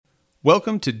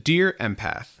Welcome to Dear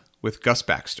Empath with Gus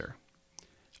Baxter.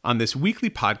 On this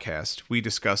weekly podcast, we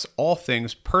discuss all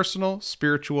things personal,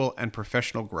 spiritual, and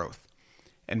professional growth,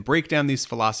 and break down these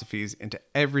philosophies into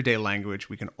everyday language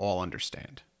we can all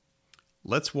understand.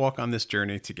 Let's walk on this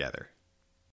journey together.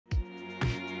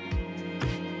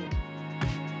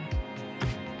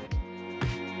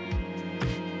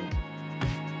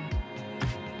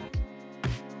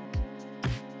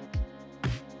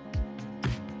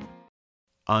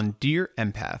 On Dear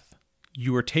Empath,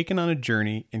 you are taken on a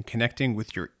journey in connecting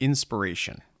with your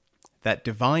inspiration, that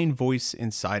divine voice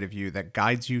inside of you that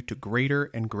guides you to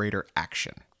greater and greater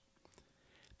action.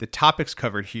 The topics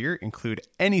covered here include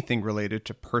anything related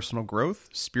to personal growth,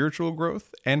 spiritual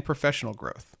growth, and professional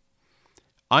growth.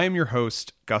 I am your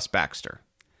host, Gus Baxter.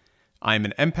 I am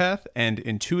an empath and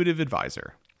intuitive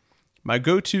advisor. My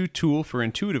go-to tool for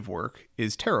intuitive work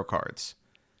is tarot cards,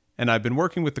 and I've been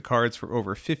working with the cards for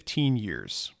over 15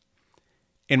 years.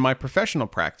 In my professional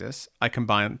practice, I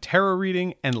combine tarot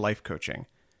reading and life coaching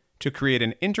to create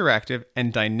an interactive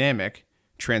and dynamic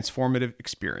transformative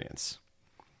experience.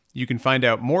 You can find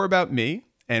out more about me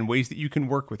and ways that you can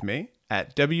work with me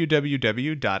at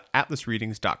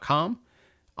www.atlasreadings.com,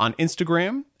 on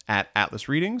Instagram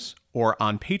 @atlasreadings, or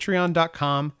on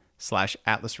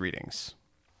patreon.com/atlasreadings.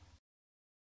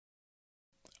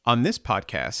 On this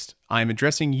podcast, I am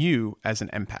addressing you as an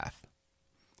empath.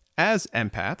 As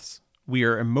empaths, we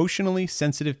are emotionally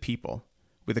sensitive people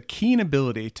with a keen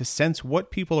ability to sense what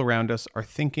people around us are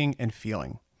thinking and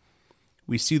feeling.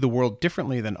 We see the world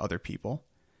differently than other people,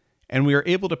 and we are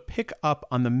able to pick up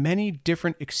on the many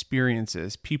different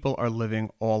experiences people are living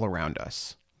all around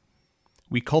us.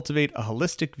 We cultivate a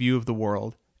holistic view of the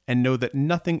world and know that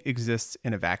nothing exists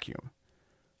in a vacuum.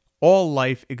 All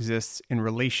life exists in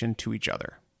relation to each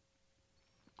other.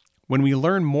 When we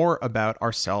learn more about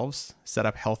ourselves, set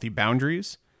up healthy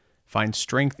boundaries, find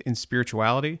strength in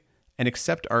spirituality, and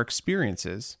accept our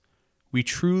experiences, we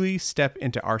truly step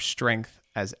into our strength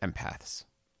as empaths.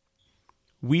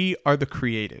 We are the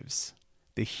creatives,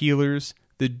 the healers,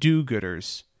 the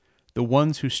do-gooders, the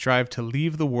ones who strive to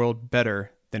leave the world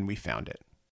better than we found it.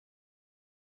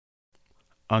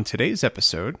 On today's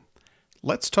episode,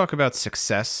 let's talk about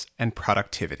success and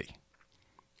productivity.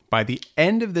 By the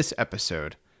end of this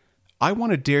episode, I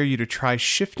want to dare you to try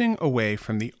shifting away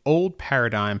from the old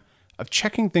paradigm of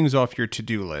checking things off your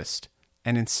to-do list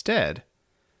and instead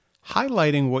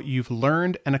highlighting what you've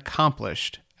learned and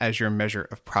accomplished as your measure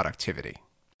of productivity.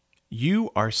 You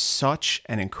are such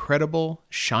an incredible,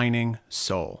 shining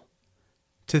soul.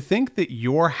 To think that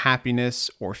your happiness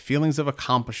or feelings of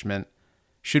accomplishment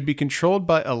should be controlled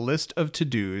by a list of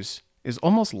to-dos is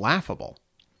almost laughable.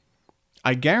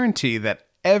 I guarantee that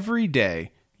every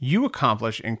day you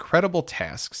accomplish incredible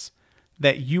tasks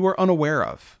that you are unaware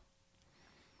of.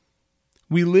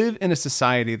 We live in a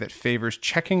society that favors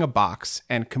checking a box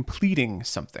and completing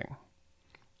something.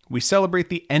 We celebrate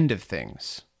the end of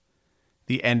things.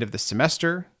 The end of the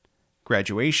semester,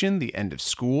 graduation, the end of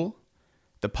school,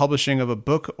 the publishing of a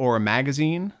book or a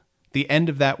magazine, the end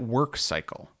of that work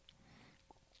cycle.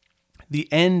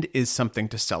 The end is something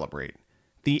to celebrate.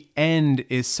 The end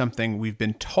is something we've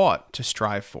been taught to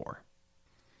strive for.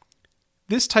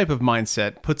 This type of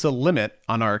mindset puts a limit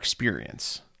on our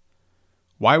experience.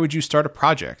 Why would you start a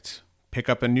project, pick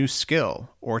up a new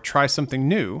skill, or try something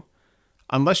new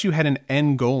unless you had an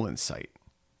end goal in sight?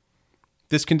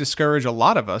 This can discourage a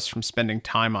lot of us from spending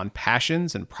time on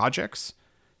passions and projects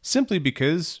simply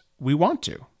because we want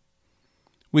to.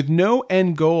 With no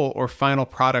end goal or final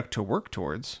product to work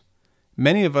towards,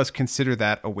 many of us consider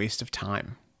that a waste of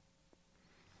time.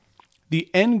 The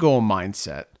end goal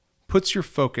mindset puts your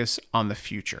focus on the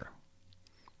future.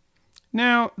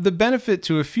 Now, the benefit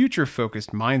to a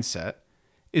future-focused mindset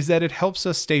is that it helps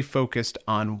us stay focused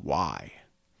on why.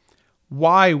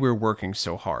 Why we're working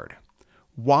so hard.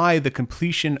 Why the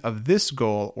completion of this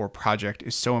goal or project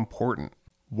is so important.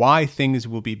 Why things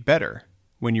will be better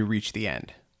when you reach the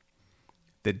end.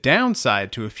 The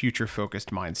downside to a future-focused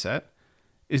mindset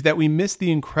is that we miss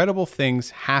the incredible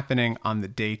things happening on the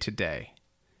day-to-day.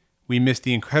 We miss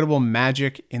the incredible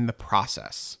magic in the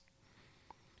process.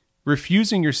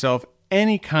 Refusing yourself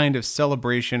any kind of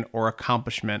celebration or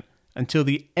accomplishment until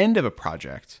the end of a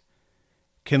project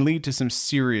can lead to some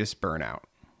serious burnout.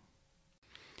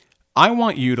 I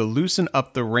want you to loosen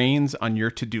up the reins on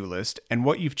your to-do list and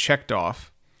what you've checked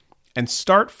off and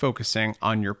start focusing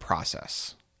on your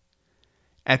process.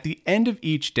 At the end of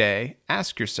each day,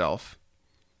 ask yourself,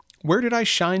 where did I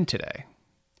shine today?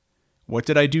 What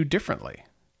did I do differently?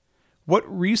 What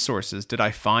resources did I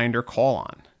find or call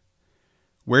on?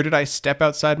 Where did I step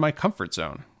outside my comfort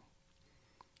zone?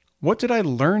 What did I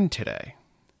learn today?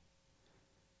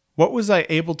 What was I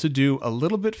able to do a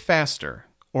little bit faster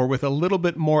or with a little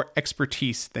bit more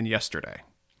expertise than yesterday?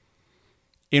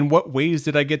 In what ways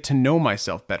did I get to know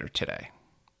myself better today?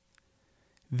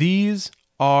 These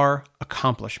are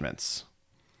accomplishments.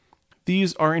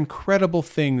 These are incredible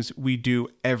things we do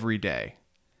every day.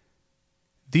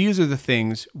 These are the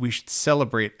things we should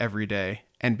celebrate every day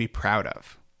and be proud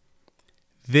of.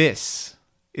 This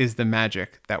is the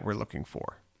magic that we're looking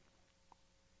for.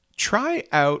 Try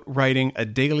out writing a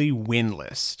daily win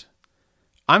list.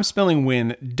 I'm spelling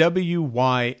win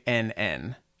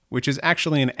W-Y-N-N, which is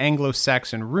actually an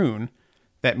Anglo-Saxon rune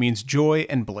that means joy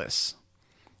and bliss.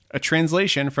 A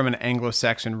translation from an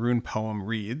Anglo-Saxon rune poem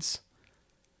reads,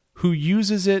 "Who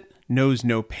uses it knows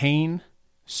no pain,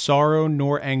 sorrow,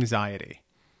 nor anxiety,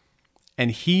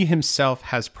 and he himself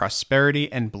has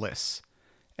prosperity and bliss,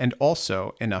 and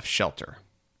also enough shelter."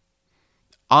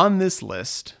 On this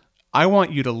list, I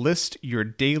want you to list your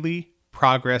daily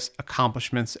progress,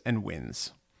 accomplishments, and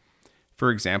wins.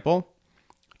 For example,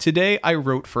 today I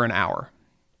wrote for an hour.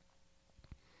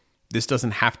 This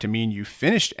doesn't have to mean you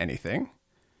finished anything.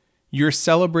 You're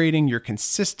celebrating your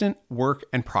consistent work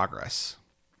and progress.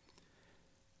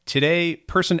 Today,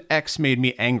 person X made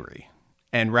me angry,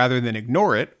 and rather than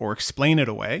ignore it or explain it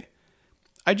away,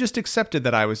 I just accepted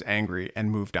that I was angry and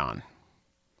moved on.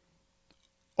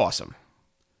 Awesome.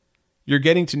 You're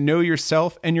getting to know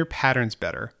yourself and your patterns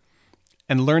better,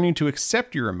 and learning to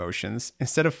accept your emotions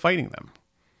instead of fighting them.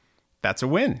 That's a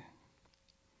win.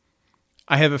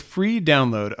 I have a free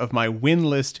download of my win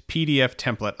list PDF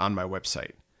template on my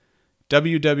website,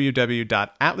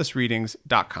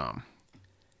 www.atlasreadings.com.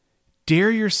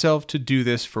 Dare yourself to do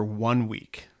this for 1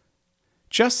 week.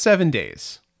 Just 7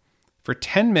 days. For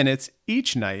 10 minutes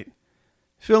each night,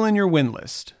 fill in your win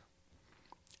list.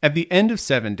 At the end of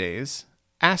 7 days,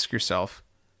 ask yourself,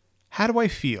 how do I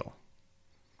feel?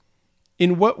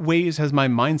 In what ways has my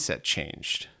mindset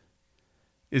changed?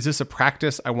 Is this a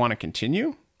practice I want to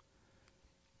continue?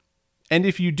 And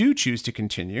if you do choose to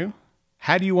continue,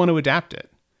 how do you want to adapt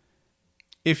it?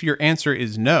 If your answer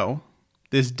is no,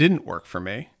 this didn't work for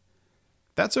me,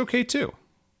 that's okay too.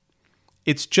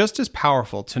 It's just as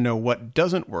powerful to know what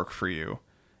doesn't work for you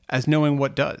as knowing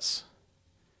what does.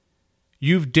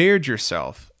 You've dared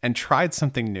yourself and tried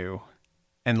something new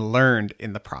and learned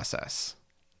in the process.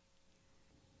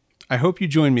 I hope you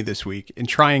join me this week in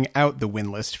trying out the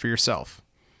win list for yourself.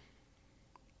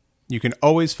 You can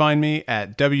always find me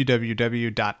at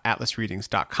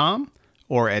www.atlasreadings.com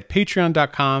or at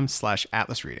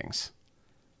patreon.com/atlasreadings.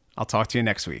 I'll talk to you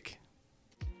next week.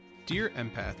 Dear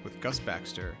Empath with Gus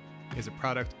Baxter is a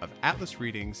product of Atlas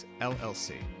Readings,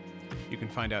 LLC. You can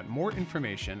find out more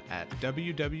information at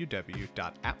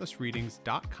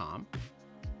www.atlasreadings.com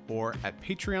or at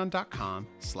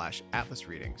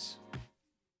patreon.com/atlasreadings.